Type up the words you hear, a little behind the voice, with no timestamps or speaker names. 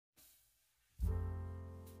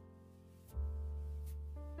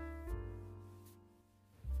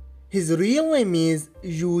His real name is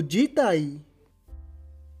Yu Tai.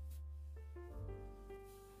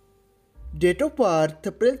 Date of birth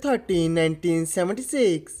April 13,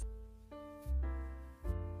 1976.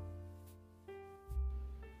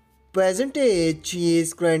 Present age, he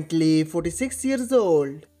is currently 46 years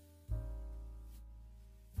old.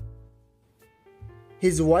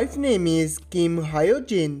 His wife name is Kim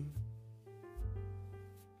Hyo-jin.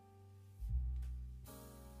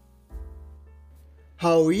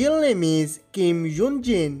 Her real name is Kim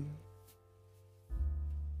Yoon-jin.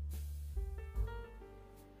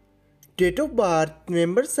 Date of birth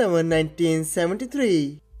November 7,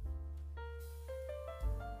 1973.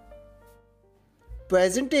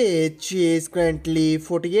 Present age, she is currently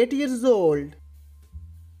 48 years old.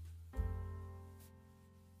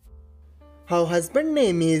 Her husband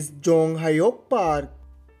name is Jong Hyok Park.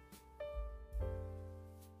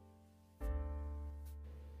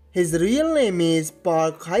 His real name is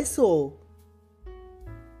Park Hae-so.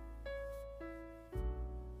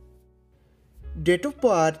 Date of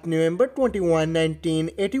birth November 21,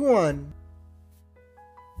 1981.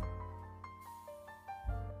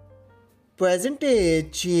 Present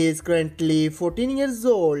age, she is currently 14 years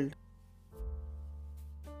old.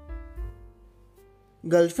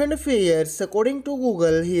 Girlfriend affairs, according to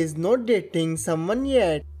Google, he is not dating someone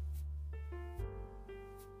yet.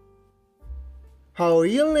 Her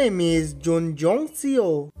real name is Jun Jong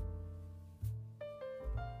Seo.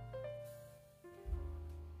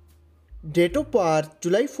 Date of birth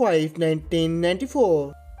July 5,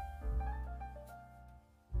 1994.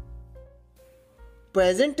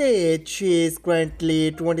 Present age, she is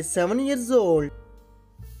currently 27 years old.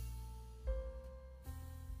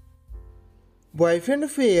 Boyfriend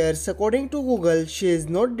affairs, according to Google, she is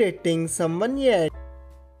not dating someone yet.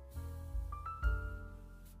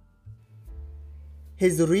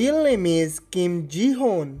 His real name is Kim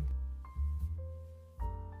Ji-hoon.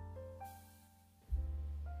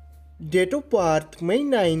 Date of birth May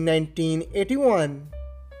 9, 1981.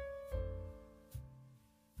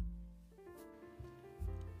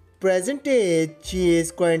 Present age, she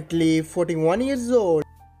is currently 41 years old.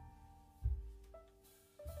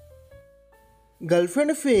 Girlfriend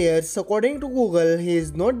affairs, according to Google, he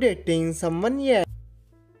is not dating someone yet.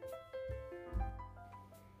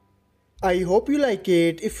 I hope you like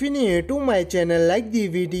it. If you're new to my channel, like the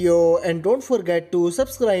video and don't forget to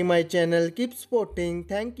subscribe my channel. Keep supporting.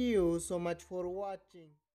 Thank you so much for watching.